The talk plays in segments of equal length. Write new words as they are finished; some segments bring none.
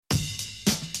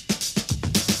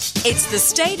It's the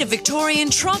state of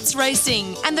Victorian trots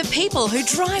racing and the people who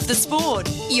drive the sport.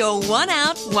 You're one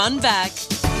out, one back.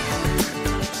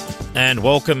 And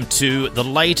welcome to the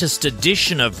latest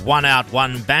edition of One Out,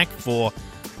 One Back for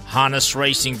Harness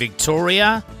Racing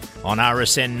Victoria on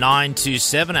RSN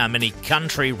 927, our mini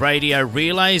country radio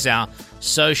relays, our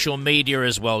social media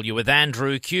as well. You're with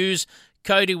Andrew Kuuse,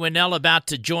 Cody Winnell about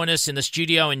to join us in the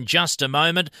studio in just a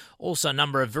moment. Also a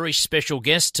number of very special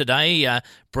guests today.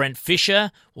 Brent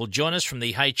Fisher will join us from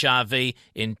the HRV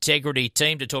Integrity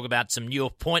team to talk about some new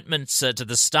appointments to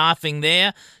the staffing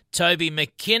there. Toby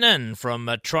McKinnon from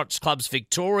Trots Clubs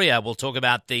Victoria will talk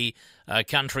about the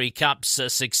Country Cup's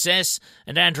success.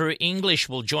 And Andrew English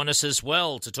will join us as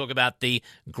well to talk about the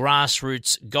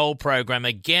Grassroots Gold Program.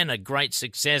 Again, a great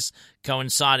success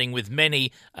coinciding with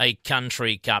many a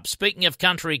Country Cup. Speaking of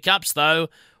Country Cups, though,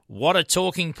 what a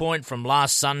talking point from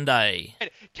last Sunday.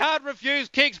 Can't Refuse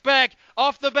kicks back,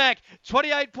 off the back,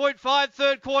 28.5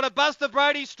 third quarter. Buster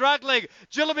Brady struggling.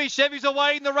 Jillaby Chevy's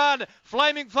awaiting the run.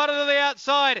 Flaming Flutter to the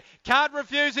outside. Can't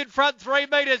Refuse in front, 3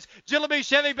 metres. Jillaby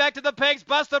Chevy back to the pegs.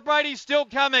 Buster Brady still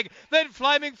coming. Then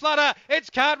Flaming Flutter. It's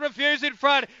Can't Refuse in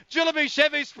front. Jillaby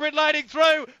Chevy sprint laning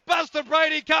through. Buster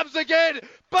Brady comes again.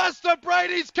 Buster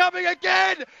Brady's coming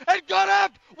again and got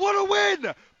up. What a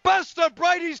win! Buster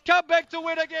Brady's come back to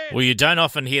win again. Well, you don't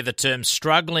often hear the term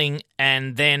struggling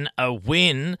and then a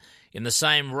win in the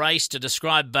same race to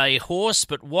describe a horse,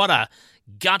 but what a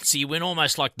gutsy win,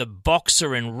 almost like the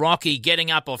boxer in Rocky,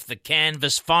 getting up off the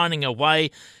canvas, finding a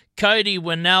way. Cody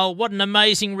Winnell, what an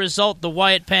amazing result, the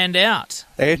way it panned out.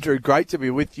 Andrew, great to be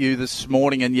with you this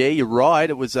morning. And yeah, you're right.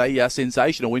 It was a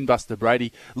sensational win. Buster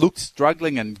Brady looked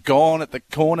struggling and gone at the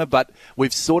corner, but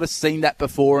we've sort of seen that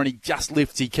before, and he just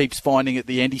lifts. He keeps finding at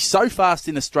the end. He's so fast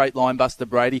in a straight line, Buster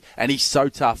Brady, and he's so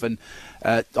tough. And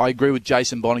I agree with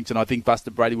Jason Bonington. I think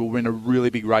Buster Brady will win a really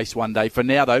big race one day. For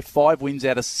now, though, 5 wins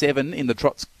out of 7 in the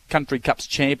Trots Country Cups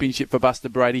Championship for Buster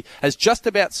Brady has just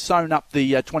about sewn up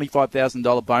the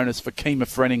 $25,000 bonus for Kima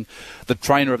Frenning, the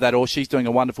trainer of that horse. She's doing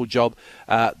a wonderful job.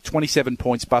 27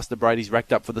 points Buster Brady's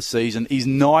racked up for the season. He's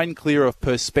 9 clear of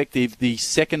Perspective, the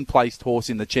second-placed horse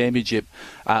in the championship.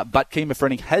 But Kima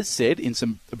Frenning has said in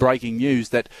some breaking news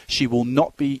that she will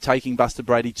not be taking Buster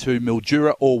Brady to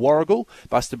Mildura or Warragul.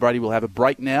 Buster Brady will have a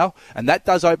break now, and that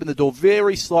does open the door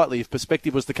very slightly. If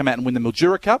Perspective was to come out and win the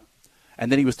Mildura Cup,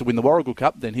 and then he was to win the Warragul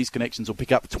Cup, then his connections will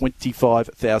pick up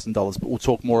 $25,000. But we'll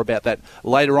talk more about that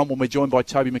later on when we're joined by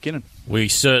Toby McKinnon. We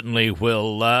certainly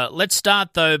will. Let's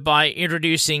start, though, by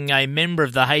introducing a member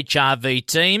of the HRV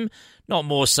team, not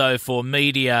more so for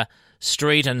media,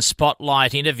 street and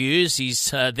spotlight interviews.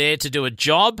 He's there to do a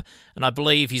job, and I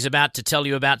believe he's about to tell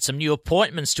you about some new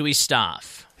appointments to his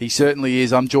staff. He certainly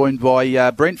is. I'm joined by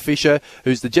Brent Fisher,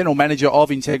 who's the General Manager of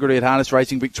Integrity at Harness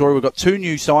Racing Victoria. We've got 2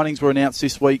 new signings were announced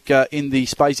this week in the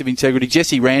space of Integrity.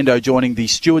 Jesse Rando joining the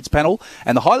stewards panel,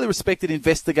 and the highly respected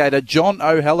investigator John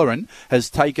O'Halloran has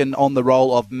taken on the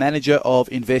role of Manager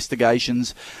of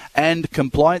Investigations and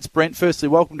Compliance. Brent, firstly,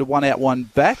 welcome to One Out, One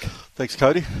Back. Thanks,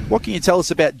 Cody. What can you tell us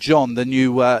about John, the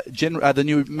new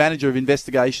new Manager of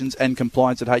Investigations and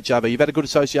Compliance at HRV? You've had a good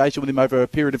association with him over a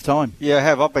period of time. Yeah, I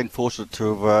have. I've been fortunate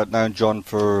to have known John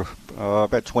for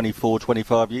about 24,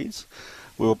 25 years.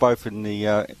 We were both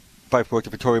both worked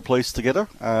at Victoria Police together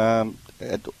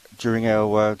during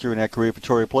our career at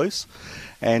Victoria Police.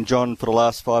 And John, for the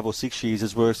last 5 or 6 years,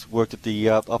 has worked at the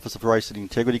Office of Racing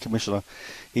Integrity Commissioner.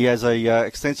 He has a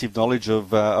extensive knowledge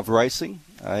of racing.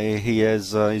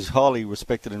 He's highly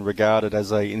respected and regarded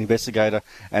as an investigator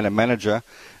and a manager,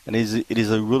 and it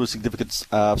is a really significant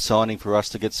signing for us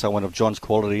to get someone of John's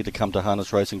quality to come to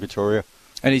Harness Racing Victoria.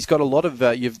 And he's got a lot of,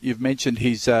 you've mentioned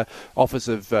his Office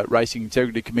of Racing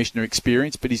Integrity Commissioner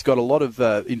experience, but he's got a lot of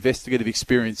investigative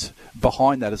experience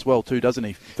behind that as well too, doesn't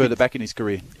he, further back in his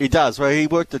career? He does. Well, he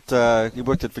worked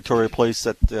at Victoria Police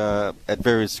at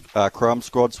various crime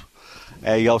squads.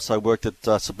 He also worked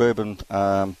at suburban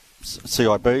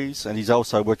CIBs, and he's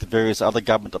also worked at various other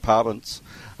government departments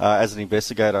as an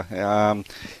investigator.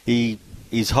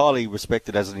 He's highly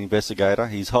respected as an investigator.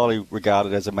 He's highly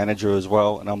regarded as a manager as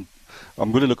well, and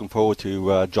I'm really looking forward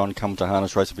to John coming to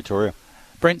Harness Racing Victoria.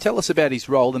 Brent, tell us about his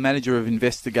role, the Manager of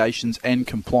Investigations and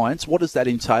Compliance. What does that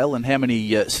entail, and how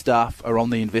many staff are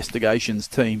on the investigations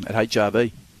team at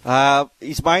HRV?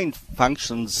 His main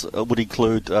functions would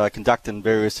include conducting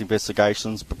various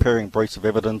investigations, preparing briefs of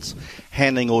evidence,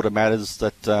 handling all the matters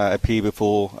that appear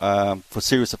before for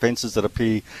serious offences that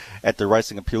appear at the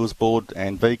Racing Appeals Board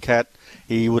and VCAT.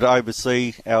 He would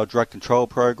oversee our drug control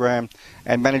program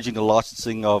and managing the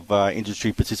licensing of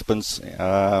industry participants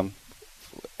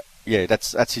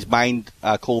that's his main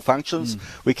core functions.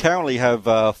 We currently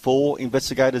have 4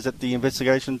 investigators at the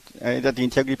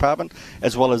Integrity Department,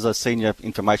 as well as a senior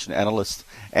information analyst.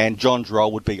 And John's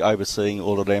role would be overseeing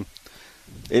all of them.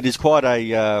 It is quite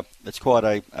a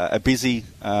busy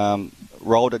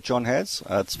role that John has.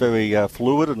 It's very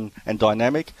fluid and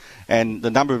dynamic, and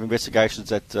the number of investigations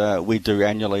that we do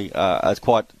annually is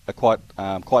quite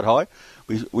high.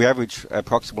 We average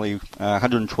approximately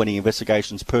 120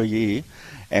 investigations per year,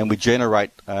 and we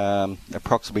generate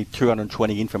approximately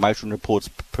 220 information reports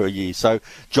per year. So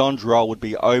John's role would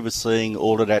be overseeing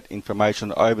all of that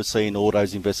information, overseeing all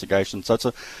those investigations.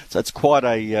 So it's quite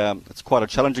a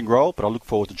challenging role, but I look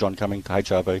forward to John coming to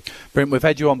HRV. Brent, we've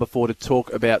had you on before to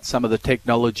talk about some of the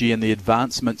technology and the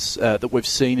advancements that we've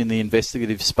seen in the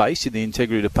investigative space in the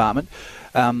Integrity Department.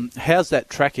 How's that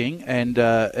tracking? And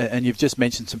you've just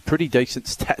mentioned some pretty decent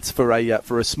stats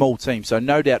for a small team. So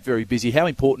no doubt very busy. How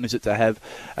important is it to have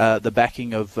the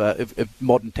backing of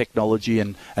modern technology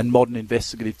and modern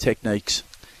investigative techniques?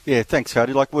 Yeah, thanks,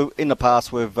 Cody. Like in the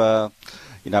past, we've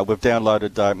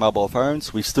downloaded mobile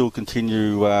phones. We still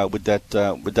continue with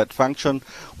that function.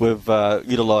 We've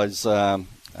utilised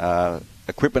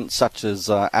equipment such as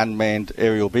unmanned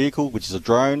aerial vehicle, which is a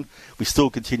drone. We still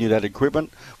continue that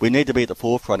equipment. We need to be at the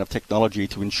forefront of technology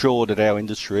to ensure that our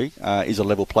industry is a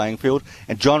level playing field.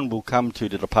 And John will come to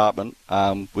the department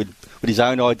with his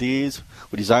own ideas,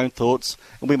 with his own thoughts,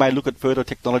 and we may look at further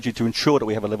technology to ensure that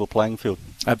we have a level playing field.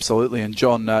 Absolutely. And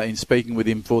John, in speaking with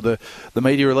him for the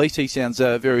media release, he sounds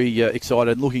very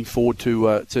excited and looking forward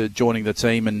to joining the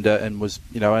team, and was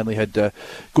only had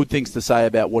good things to say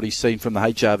about what he's seen from the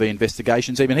HRV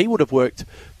investigations. Even he would have worked,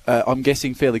 I'm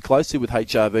guessing, fairly closely with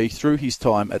HRV through his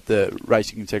time at the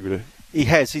Racing Integrity. He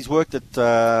has. He's worked with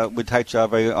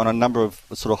HRV on a number of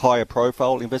sort of higher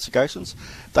profile investigations.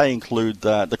 They include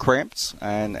the cramps,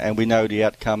 and we know the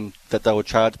outcome that they were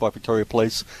charged by Victoria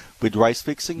Police with race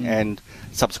fixing, and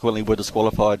subsequently were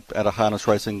disqualified at a Harness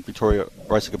Racing Victoria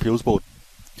Racing Appeals Board.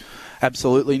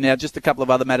 Absolutely. Now, just a couple of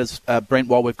other matters, Brent,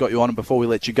 while we've got you on and before we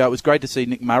let you go. It was great to see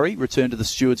Nick Murray return to the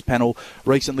stewards panel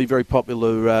recently, very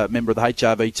popular member of the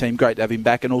HRV team. Great to have him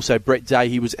back. And also Brett Day,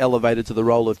 he was elevated to the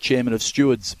role of chairman of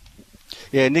stewards.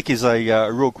 Yeah, Nick is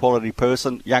a real quality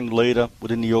person, young leader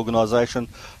within the organisation,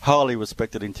 highly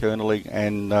respected internally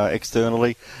and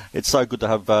externally. It's so good to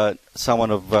have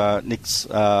someone of Nick's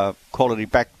quality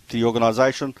back to the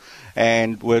organisation,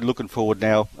 and we're looking forward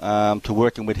now to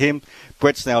working with him.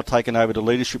 Brett's now taken over the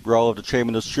leadership role of the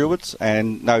chairman of stewards,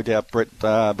 and no doubt Brett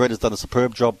has done a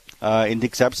superb job in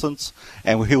Nick's absence,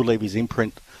 and he'll leave his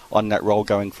imprint on that role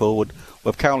going forward.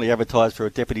 We've currently advertised for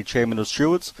a deputy chairman of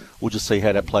stewards. We'll just see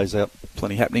how that plays out.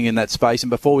 Plenty happening in that space.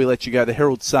 And before we let you go, the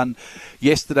Herald Sun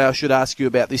yesterday, I should ask you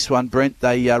about this one, Brent.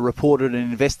 They reported an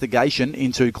investigation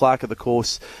into clerk of the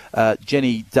course,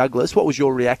 Jenny Douglas. What was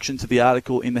your reaction to the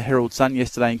article in the Herald Sun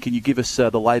yesterday, and can you give us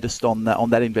the latest on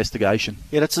that investigation?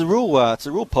 Yeah, it's a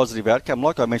real positive outcome.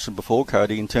 Like I mentioned before,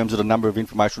 Cody, in terms of the number of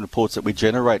information reports that we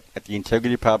generate at the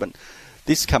Integrity Department,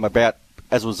 this come about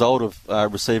as a result of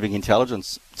receiving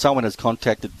intelligence. Someone has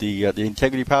contacted the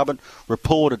Integrity Department,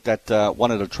 reported that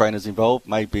one of the trainers involved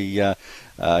may be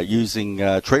using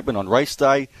treatment on race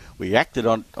day. We acted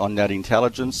on that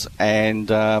intelligence, and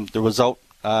the result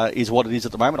is what it is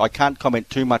at the moment. I can't comment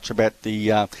too much about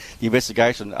the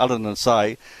investigation other than to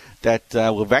say that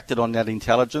we've acted on that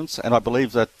intelligence, and I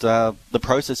believe that the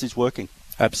process is working.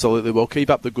 Absolutely. Well, keep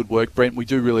up the good work, Brent. We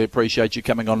do really appreciate you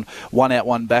coming on One Out,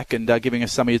 One Back and giving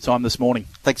us some of your time this morning.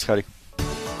 Thanks, Cody.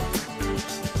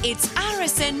 It's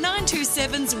RSN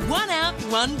 927's One Out,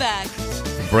 One Back.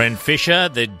 Brent Fisher,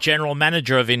 the General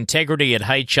Manager of Integrity at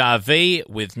HRV,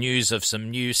 with news of some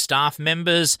new staff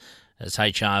members as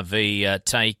HRV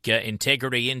take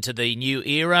Integrity into the new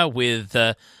era with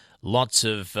lots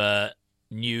of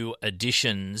new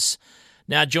additions.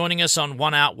 Now, joining us on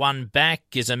One Out, One Back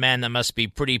is a man that must be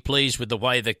pretty pleased with the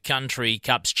way the Country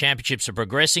Cups championships are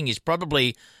progressing. He's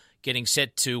probably getting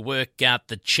set to work out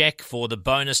the cheque for the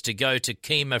bonus to go to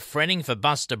Kima Frenning for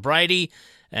Buster Brady.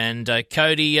 And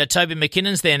Cody, Toby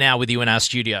McKinnon's there now with you in our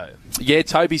studio. Yeah,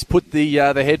 Toby's put the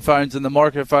headphones and the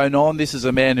microphone on. This is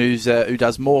a man who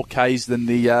does more Ks than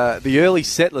the early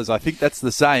settlers. I think that's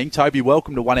the saying. Toby,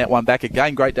 welcome to One Out, One Back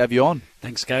again. Great to have you on.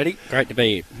 Thanks, Cody. Great to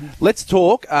be here. Let's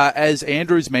talk, as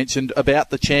Andrew's mentioned, about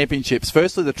the championships.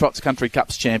 Firstly, the Trots Country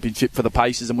Cups championship for the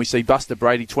Pacers, and we see Buster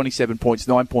Brady 27 points,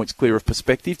 9 points clear of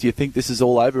perspective. Do you think this is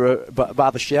all over,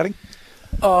 bar the shouting?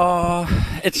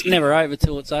 Oh, it's never over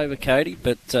till it's over, Cody.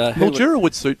 But Mildura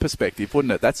would suit Perspective,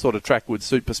 wouldn't it? That sort of track would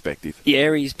suit Perspective.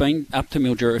 Yeah, he's been up to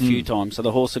Mildura a few times, so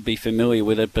the horse would be familiar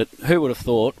with it. But who would have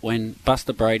thought when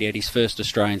Buster Brady had his first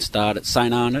Australian start at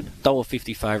St Arnaud,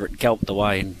 $1.50 favourite, galloped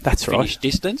away and finished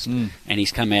distance, and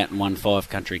he's come out and won 5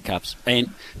 country cups.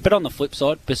 But on the flip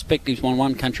side, Perspective's won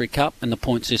 1 country cup, and the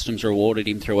point system's rewarded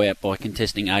him throughout by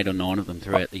contesting 8 or 9 of them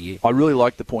throughout the year. I really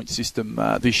like the point system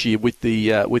this year with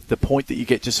the point that you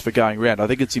get just for going round. I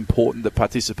think it's important that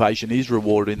participation is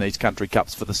rewarded in these country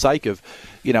cups for the sake of,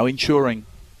 ensuring,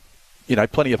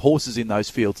 plenty of horses in those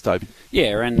fields, Toby.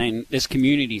 Yeah, and then there's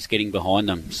communities getting behind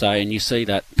them. So, and you see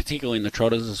that particularly in the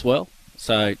trotters as well.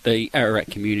 So the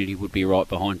Ararat community would be right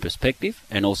behind Perspective,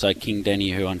 and also King Danny,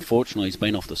 who unfortunately has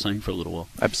been off the scene for a little while.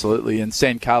 Absolutely, and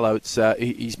San Carlo,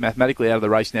 he's mathematically out of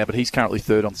the race now, but he's currently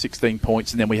third on 16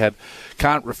 points. And then we have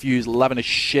Can't Refuse, Loving a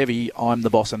Chevy, I'm the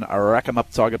Boss, and Rack 'em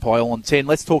Up Tiger Pie all on 10.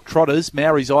 Let's talk trotters,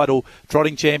 Maori's Idol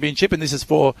Trotting Championship, and this is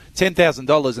for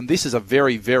 $10,000, and this is a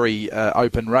very, very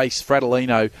open race.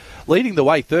 Fratellino leading the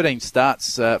way, 13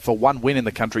 starts for 1 win in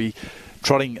the country.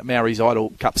 Trotting Maori's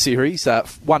Idol Cup Series.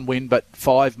 1 win, but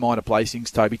 5 minor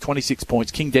placings, Toby. 26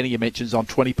 points. King Denny, you mentioned, on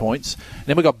 20 points. And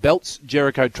then we've got Belts,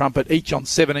 Jericho Trumpet, each on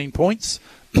 17 points.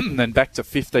 Then back to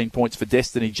 15 points for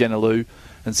Destiny, Jenaloo,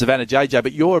 and Savannah JJ.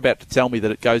 But you're about to tell me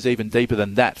that it goes even deeper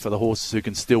than that for the horses who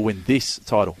can still win this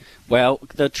title. Well,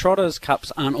 the Trotters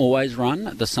Cups aren't always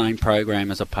run the same program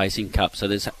as a pacing cup. So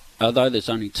although there's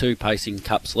only 2 pacing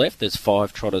cups left, there's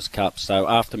 5 Trotters Cups. So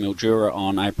after Mildura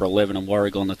on April 11 and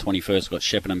Warragul on the 21st, got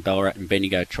Shepherd and Ballarat and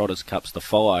Bendigo Trotters Cups to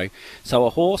follow. So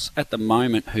a horse at the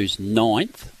moment who's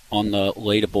 9th on the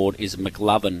leaderboard is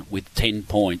McLovin with 10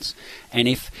 points. And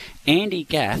if Andy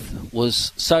Gath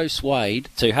was so swayed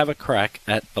to have a crack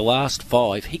at the last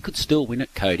 5, he could still win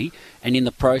it, Cody. And in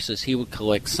the process, he would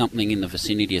collect something in the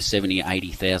vicinity of $70,000 or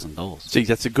 $80,000. Geez,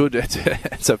 that's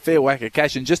it's a fair whack of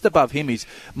cash. And just above him is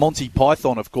Monty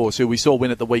Python, of course, who we saw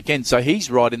win at the weekend. So he's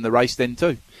right in the race then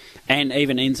too. And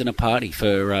even ends in a party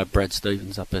for Brad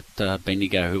Stevens up at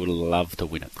Bendigo, who would love to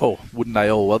win it. Oh, wouldn't they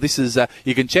all? Well, this is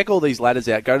you can check all these ladders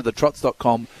out. Go to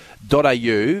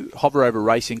thetrots.com.au, hover over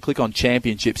racing, click on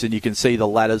championships, and you can see the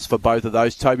ladders for both of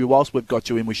those. Toby, whilst we've got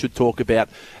you in, we should talk about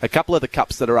a couple of the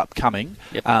cups that are upcoming,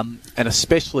 and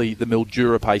especially the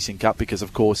Mildura Pacing Cup, because,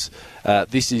 of course,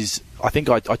 this is, I think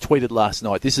I tweeted last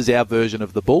night, this is our version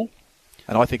of the Bull.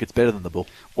 And I think it's better than the Bull.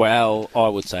 Well, I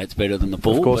would say it's better than the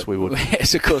Bull. Of course we would.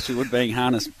 Yes, of course we would, being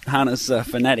harness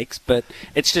fanatics. But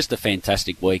it's just a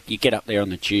fantastic week. You get up there on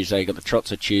the Tuesday, you got the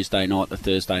trots of Tuesday night, the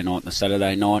Thursday night, the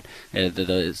Saturday night.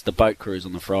 It's the boat cruise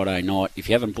on the Friday night. If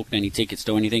you haven't booked any tickets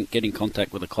to anything, get in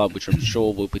contact with the club, which I'm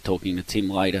sure we'll be talking to Tim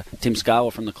later. Tim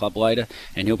Scala from the club later,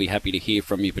 and he'll be happy to hear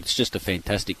from you. But it's just a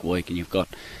fantastic week, and you've got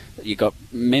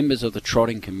members of the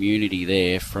trotting community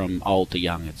there from old to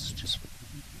young. It's just...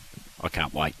 I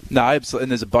can't wait. No, absolutely.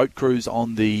 And there's a boat cruise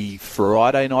on the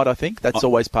Friday night, I think. That's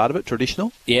always part of it,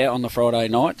 traditional. Yeah, on the Friday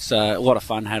nights. A lot of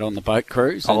fun had on the boat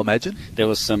cruise. I'll imagine. There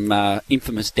was some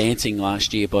infamous dancing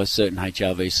last year by a certain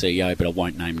HRV CEO, but I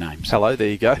won't name names. Hello, there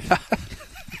you go.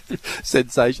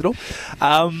 Sensational.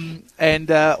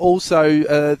 And also,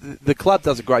 the club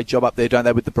does a great job up there, don't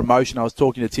they, with the promotion. I was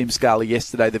talking to Tim Scala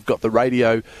yesterday. They've got the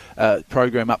radio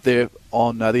program up there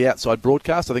on the outside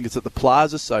broadcast. I think it's at the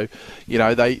Plaza, so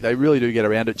they really do get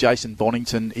around it. Jason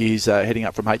Bonington is heading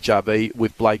up from HRV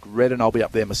with Blake Redden. I'll be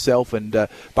up there myself, and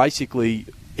basically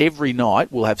every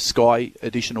night we'll have Sky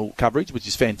additional coverage, which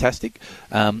is fantastic.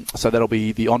 So that'll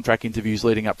be the on-track interviews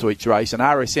leading up to each race. And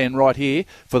RSN right here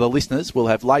for the listeners will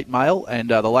have late mail and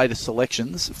the latest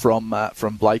selections from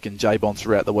Blake and J-Bon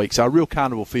throughout the week. So a real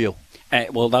carnival feel.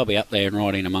 Well, they'll be up there and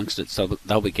right in amongst it, so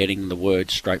they'll be getting the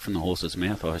word straight from the horse's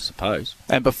mouth, I suppose.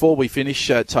 And before we finish,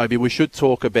 Toby, we should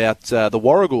talk about the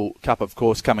Warragul Cup, of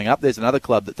course, coming up. There's another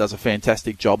club that does a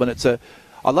fantastic job, and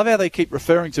I love how they keep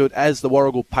referring to it as the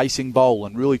Warragul Pacing Bowl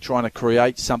and really trying to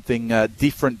create something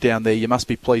different down there. You must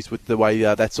be pleased with the way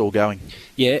that's all going.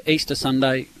 Yeah, Easter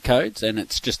Sunday codes, and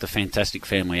it's just a fantastic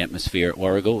family atmosphere at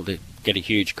Warragul. They get a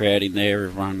huge crowd in there.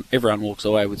 Everyone walks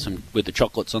away with the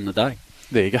chocolates on the day.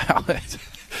 There you go.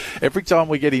 Every time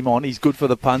we get him on, he's good for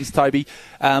the puns, Toby.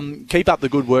 Keep up the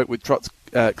good work with Trots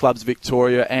Clubs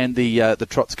Victoria and the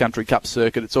Trots Country Cup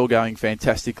circuit. It's all going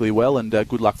fantastically well, and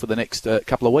good luck for the next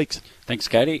couple of weeks. Thanks,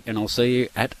 Katie, and I'll see you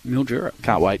at Mildura.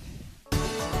 Can't wait.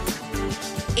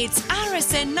 It's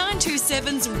RSN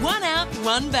 927's One Out,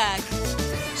 One Back.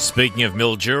 Speaking of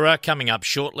Mildura, coming up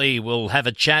shortly, we'll have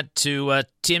a chat to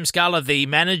Tim Scala, the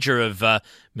manager of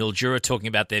Mildura, talking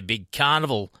about their big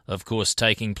carnival, of course,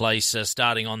 taking place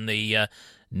starting on the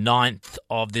 9th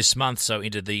of this month, so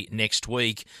into the next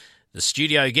week. The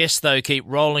studio guests, though, keep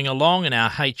rolling along in our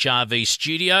HRV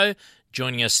studio.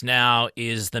 Joining us now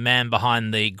is the man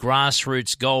behind the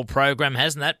Grassroots Gold program.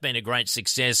 Hasn't that been a great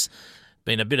success?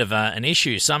 Been a bit of an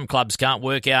issue. Some clubs can't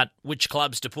work out which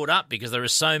clubs to put up because there are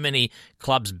so many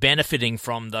clubs benefiting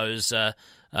from those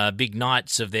big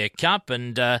nights of their cup.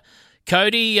 And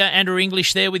Cody, Andrew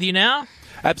English there with you now?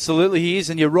 Absolutely, he is,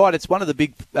 and you're right. It's one of the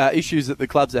big issues that the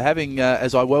clubs are having.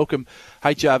 As I welcome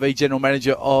HRV General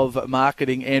Manager of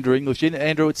Marketing, Andrew English, in.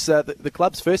 Andrew, it's the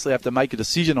clubs firstly have to make a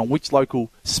decision on which local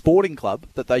sporting club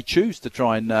that they choose to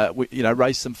try and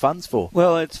raise some funds for.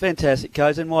 Well, it's fantastic,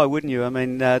 Coase, and why wouldn't you? I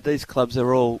mean, these clubs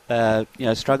are all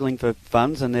struggling for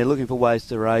funds, and they're looking for ways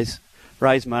to raise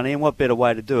money. And what better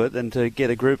way to do it than to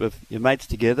get a group of your mates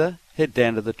together, head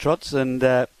down to the trots, and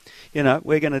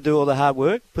we're going to do all the hard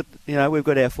work. We've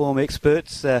got our form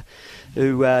experts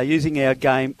who are using our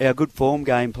good form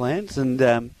game plans, and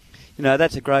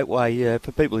that's a great way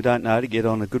for people who don't know to get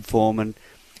on a good form, and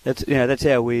that's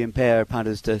how we empower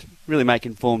punters to really make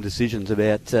informed decisions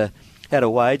about how to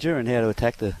wager and how to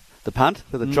attack the punt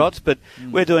for the trots. But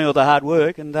we're doing all the hard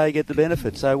work, and they get the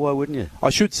benefit. So why wouldn't you? I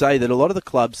should say that a lot of the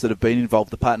clubs that have been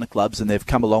involved, the partner clubs, and they've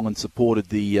come along and supported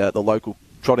the local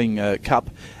trotting cup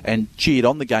and cheered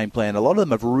on the game plan, a lot of them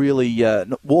have really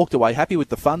walked away happy with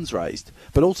the funds raised,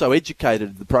 but also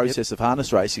educated the process of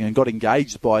harness racing and got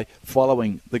engaged by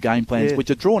following the game plans, which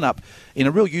are drawn up in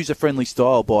a real user-friendly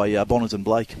style by Bonners and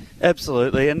Blake.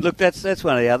 Absolutely, and look, that's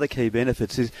one of the other key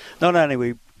benefits is not only are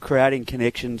we creating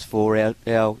connections for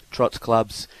our trots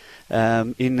clubs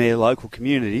in their local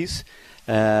communities,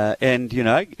 and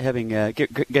having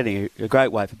getting a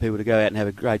great way for people to go out and have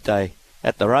a great day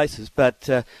at the races, but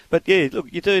yeah,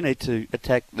 look, you do need to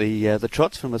attack the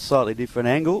trots from a slightly different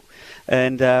angle,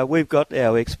 and we've got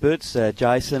our experts,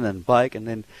 Jason and Blake, and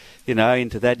then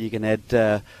into that you can add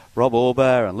Rob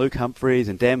Orber and Luke Humphreys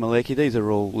and Dan Malecki. These are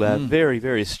all very,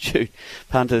 very astute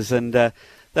punters, and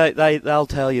they'll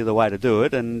tell you the way to do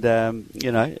it, and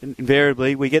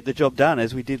invariably we get the job done,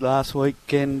 as we did last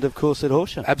weekend, of course, at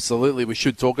Horsham. Absolutely, we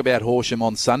should talk about Horsham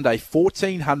on Sunday.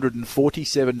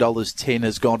 $1,447.10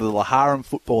 has gone to the Laharam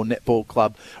Football Netball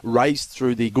Club, raised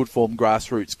through the Good Form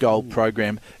Grassroots Gold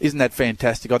program. Isn't that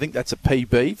fantastic? I think that's a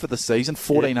PB for the season,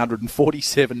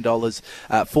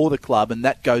 $1,447 for the club, and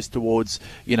that goes towards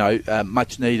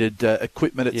much needed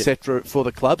equipment, etc. for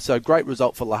the club. So great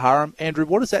result for Laharam. Andrew,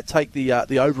 what does that take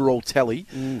the overall tally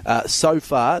so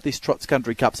far, this Trots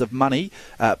Country Cups, of money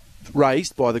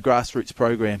raised by the Grassroots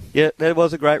program? Yeah, that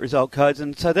was a great result, Codes,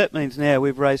 and so that means now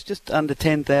we've raised just under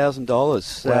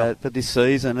 $10,000 for this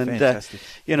season, and that's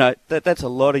a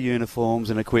lot of uniforms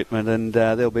and equipment, and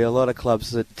there'll be a lot of clubs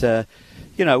that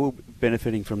will be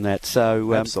benefiting from that.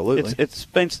 So absolutely, it's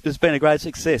been a great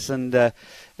success, and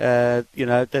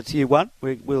that's year one.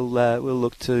 We'll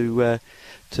look to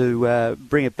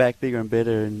bring it back bigger and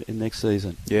better in next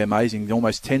season. Yeah, amazing.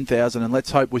 Almost 10,000, and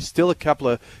let's hope we're still a couple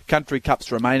of country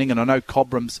cups remaining, and I know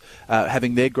Cobram's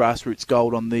having their Grassroots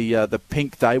Gold on the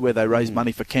Pink Day where they raise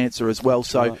money for cancer as well.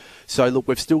 So look,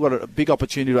 we've still got a big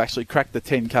opportunity to actually crack the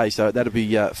 10K, so that'll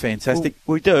be fantastic.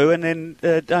 Well, we do, and then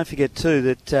don't forget too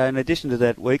that in addition to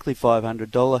that weekly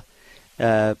 $500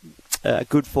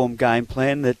 good form game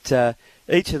plan, that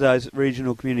each of those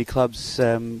regional community clubs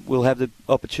will have the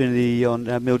opportunity on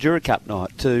Mildura Cup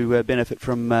night to benefit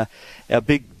from our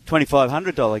big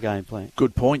 $2,500 game plan.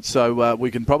 Good point. So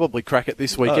we can probably crack it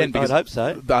this weekend. I'd hope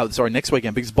so. Next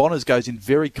weekend, because Bonners goes in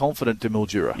very confident to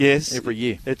Mildura. Yes, every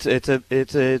year. It's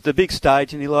a big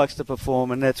stage, and he likes to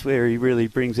perform, and that's where he really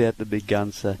brings out the big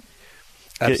guns. So.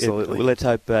 Absolutely. Let's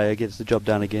hope he gets the job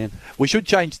done again. We should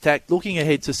change tack. Looking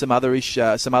ahead to some other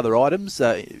items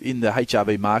in the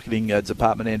HRV marketing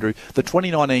department, Andrew. The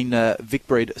 2019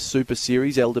 Vicbred Super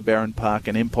Series, Elderbaron Park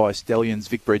and Empire Stallions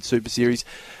Vicbred Super Series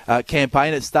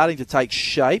campaign. It's starting to take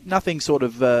shape. Nothing sort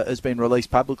of has been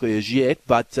released publicly as yet,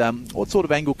 but what sort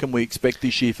of angle can we expect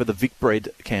this year for the Vicbred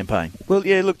campaign? Well,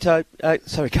 yeah, look, Coach. I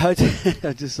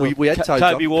just saw we had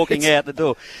Toby walking out the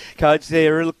door. Coach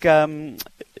there, look... our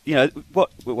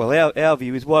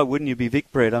view is, why wouldn't you be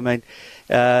Vicbred? I mean,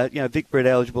 Vicbred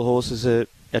eligible horses are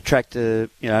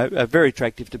very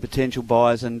attractive to potential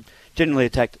buyers and generally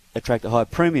attract a high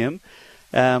premium.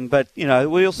 But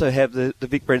we also have the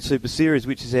Vicbred Super Series,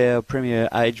 which is our premier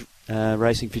age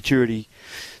racing futurity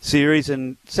series,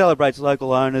 and celebrates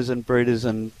local owners and breeders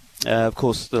and, of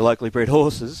course, the locally bred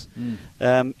horses.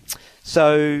 Look,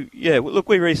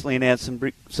 we recently announced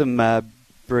some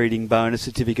breeding bonus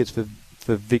certificates for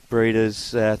Vic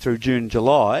breeders through June,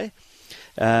 July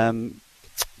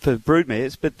for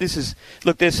broodmares. But there's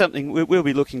something we'll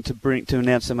be looking to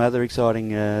announce some other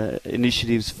exciting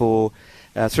initiatives for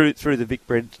through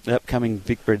the upcoming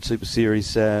Vicbred Super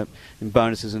Series in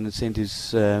bonuses and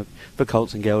incentives for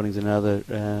colts and geldings and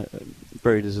other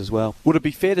breeders as well. Would it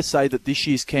be fair to say that this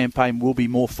year's campaign will be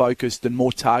more focused and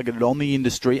more targeted on the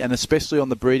industry and especially on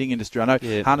the breeding industry? I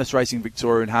know Harness Racing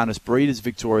Victoria and Harness Breeders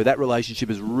Victoria, that relationship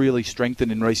has really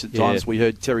strengthened in recent times. We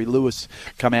heard Terry Lewis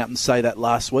come out and say that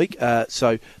last week.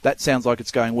 So that sounds like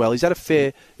it's going well. Is that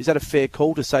a fair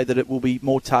call to say that it will be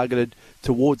more targeted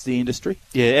towards the industry?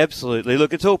 Yeah, absolutely.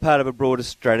 Look, it's all part of a broader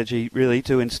strategy, really,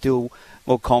 to instill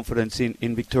more confidence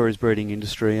in Victoria's breeding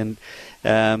industry. And,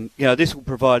 this will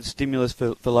provide stimulus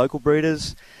for local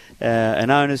breeders and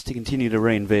owners to continue to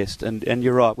reinvest. And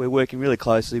you're right, we're working really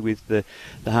closely with the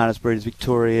Harness Breeders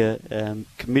Victoria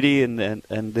committee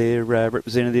and their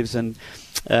representatives, and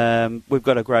we've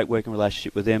got a great working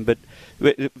relationship with them. But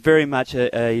very much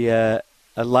a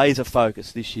laser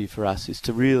focus this year for us is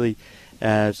to really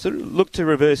sort of look to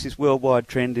reverse this worldwide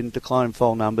trend in declining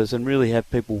foal numbers and really have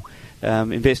people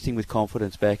investing with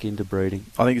confidence back into breeding.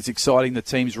 I think it's exciting. The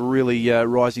team's really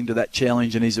rising to that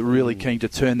challenge and is really keen to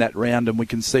turn that round, and we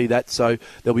can see that. So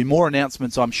there'll be more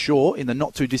announcements, I'm sure, in the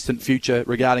not-too-distant future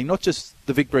regarding not just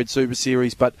the Vicbred Super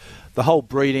Series, but the whole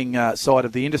breeding side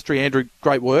of the industry. Andrew,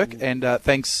 great work, and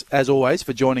thanks, as always,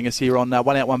 for joining us here on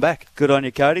One Out, One Back. Good on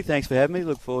you, Cody. Thanks for having me.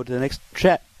 Look forward to the next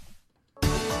chat.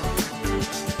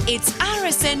 It's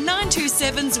RSN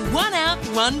 927's One Out,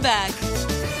 One Back.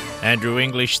 Andrew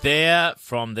English there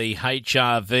from the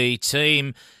HRV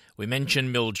team. We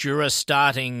mentioned Mildura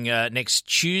starting next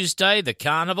Tuesday, the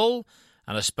Carnival,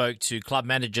 and I spoke to club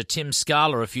manager Tim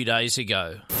Scala a few days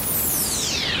ago.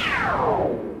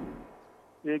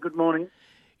 Yeah, good morning.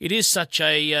 It is such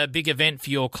a big event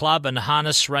for your club and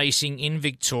harness racing in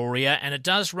Victoria, and it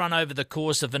does run over the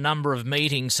course of a number of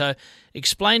meetings. So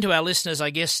explain to our listeners, I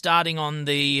guess, starting on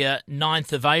the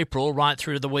 9th of April right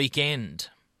through to the weekend.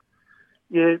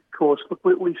 Yeah, of course. Look,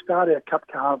 we start our Cup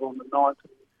Carnival on the 9th.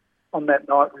 On that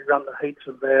night, we run the heats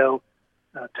of our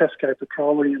Tasco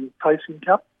Petroleum Pacing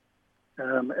Cup.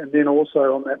 And then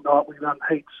also on that night, we run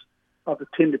heats of the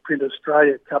Tender Print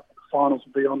Australia Cup. The finals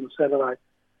will be on the Saturday.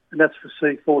 And that's for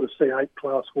C4 to C8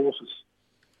 class horses.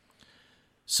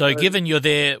 So given you're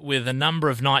there with a number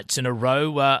of nights in a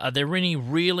row, are there any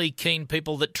really keen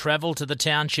people that travel to the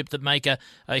township that make a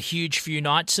huge few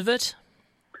nights of it?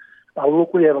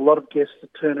 Look, we have a lot of guests that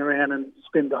turn around and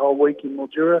spend the whole week in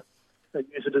Mildura. They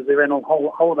use it as their annual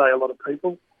holiday, a lot of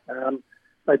people.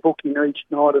 They book in each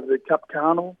night of the Cup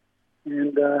Carnival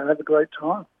and have a great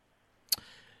time.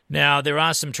 Now, there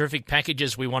are some terrific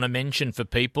packages we want to mention for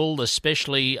people,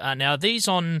 especially now, are these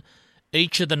on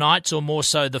each of the nights or more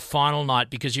so the final night?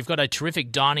 Because you've got a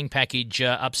terrific dining package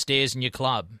upstairs in your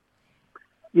club.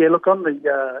 Yeah, look, on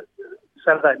the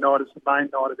Saturday night is the main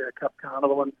night of our Cup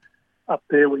Carnival, and up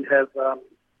there we have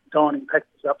dining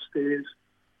packages upstairs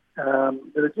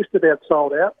that are just about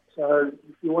sold out. So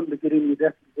if you wanted to get in, you'd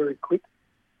have to be very quick.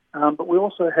 But we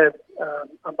also have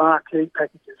a marquee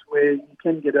packages where you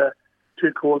can get a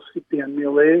 2-course sit-down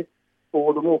meal there,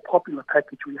 or the more popular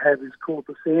package we have is called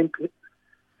the Sandpit,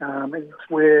 and it's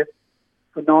where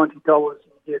for $90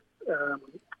 you get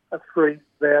a free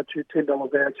voucher, $10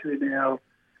 voucher in our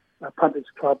Punters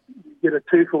Club. You get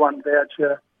a 2-for-1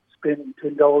 voucher, spend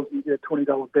 $10 and you get a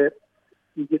 $20 bet.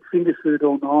 You get finger food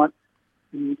all night,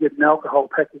 and you get an alcohol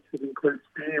package that includes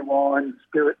beer, wine,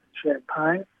 spirit and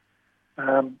champagne.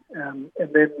 And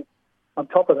then on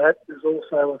top of that, there's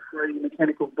also a free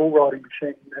mechanical bull riding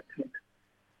machine in that tent.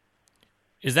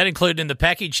 Is that included in the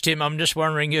package, Tim? I'm just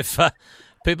wondering if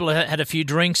people had a few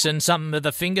drinks and some of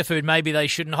the finger food, maybe they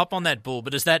shouldn't hop on that bull.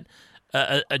 But is that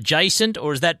adjacent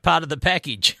or is that part of the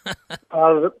package?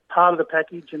 part of the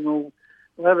package, and we'll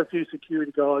have a few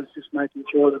security guys just making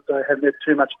sure that they haven't had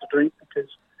too much to drink, because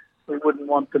we wouldn't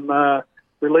want them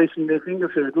releasing their finger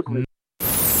food, would we?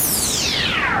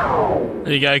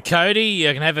 There you go, Cody.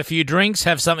 You can have a few drinks,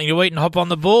 have something to eat and hop on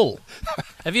the bull.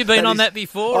 Have you been on that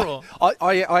before?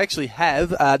 I actually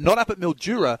have. Not up at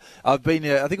Mildura. I've been,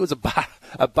 I think it was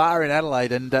a bar in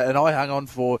Adelaide, and I hung on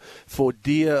for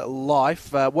dear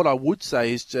life. What I would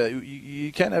say is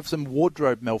you can have some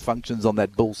wardrobe malfunctions on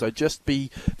that bull, so just be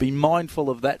mindful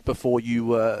of that before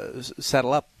you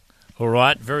saddle up. All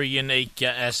right, very unique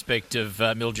aspect of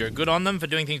Mildura. Good on them for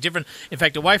doing things different. In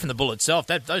fact, away from the bull itself,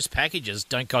 those packages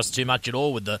don't cost too much at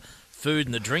all with the food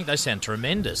and the drink. They sound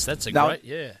tremendous. That's great,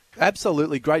 yeah.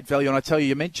 Absolutely, great value. And I tell you,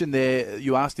 you mentioned there,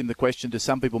 you asked him the question, do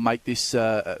some people make this,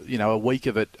 a week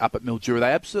of it up at Mildura?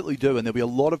 They absolutely do. And there'll be a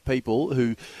lot of people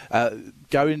who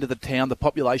go into the town. The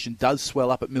population does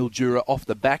swell up at Mildura off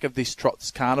the back of this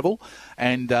Trots Carnival.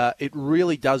 And it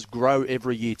really does grow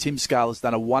every year. Tim Scala's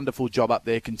done a wonderful job up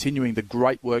there, continuing the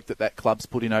great work that club's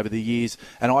put in over the years.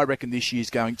 And I reckon this year's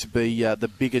going to be the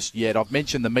biggest yet. I've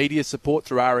mentioned the media support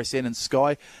through RSN and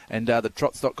Sky and the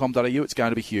trots.com.au. It's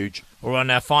going to be huge. We're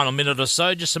on our final minute or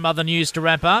so. Just some other news to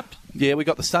wrap up. Yeah, we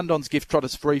got the Sundance Gift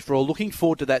Trotters Free for All. Looking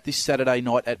forward to that this Saturday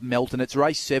night at Melton. It's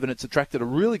race 7. It's attracted a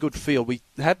really good field. We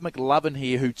have McLovin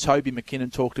here, who Toby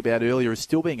McKinnon talked about earlier, as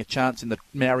still being a chance in the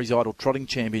Maori's Idol Trotting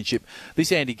Championship.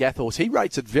 This Andy Gath horse, he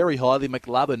rates it very highly,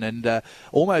 McLovin, and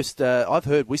almost, I've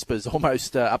heard whispers,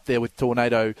 almost up there with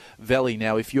Tornado Valley.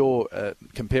 Now, if you're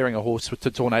comparing a horse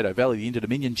to Tornado Valley, the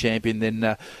Inter-Dominion champion,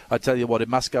 then I tell you what, it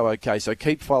must go okay. So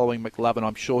keep following McLovin.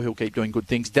 I'm sure he'll keep doing good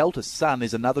things. Delta Sun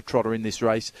is another trotter in this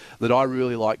race that I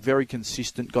really like. Very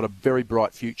consistent, got a very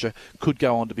bright future. Could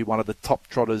go on to be one of the top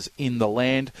trotters in the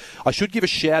land. I should give a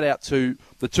shout out to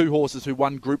the two horses who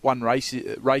won Group 1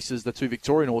 races, the two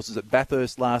Victorian horses at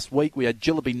Bathurst last week. We had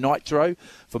Jillaby Nitro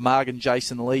for Marg and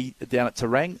Jason Lee down at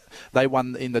Terang. They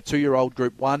won in the 2-year-old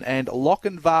Group 1. And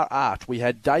Lochinvar Art, we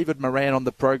had David Moran on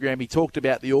the program. He talked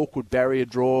about the awkward barrier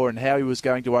draw and how he was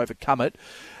going to overcome it.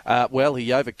 Well,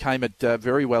 he overcame it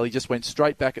very well. He just went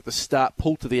straight back at the start,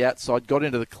 pulled to the outside, got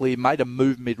into the clear, made a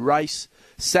move mid-race,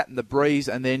 sat in the breeze,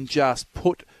 and then just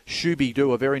put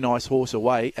Shubi-Doo, a very nice horse,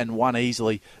 away and won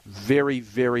easily. Very,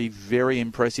 very, very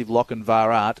impressive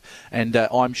Lochinvar Art, and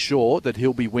I'm sure that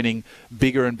he'll be winning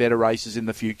bigger and better races in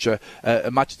the future. A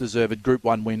much-deserved Group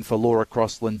 1 win for Laura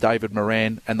Crossland, David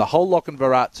Moran, and the whole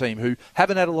Lochinvar Art team, who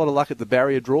haven't had a lot of luck at the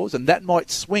barrier draws, and that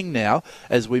might swing now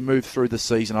as we move through the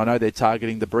season. I know they're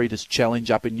targeting the Breeders'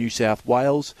 Challenge up in New South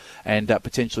Wales and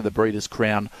potentially the Breeders'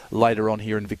 Crown later on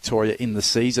here in Victoria in the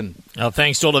season. Well,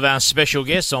 thanks to all of our special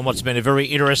guests on what's been a very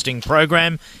interesting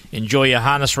program. Enjoy your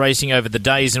harness racing over the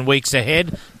days and weeks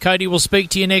ahead. Cody will speak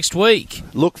to you next week.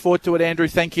 Look forward to it, Andrew.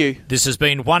 Thank you. This has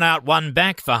been One Out, One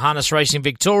Back for Harness Racing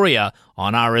Victoria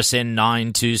on RSN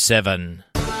 927.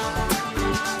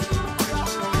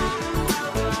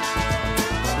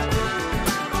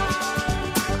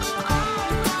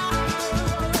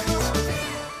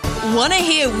 Want to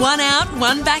hear One Out,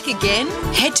 One Back again?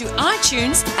 Head to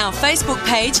iTunes, our Facebook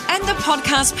page and the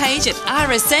podcast page at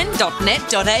rsn.net.au.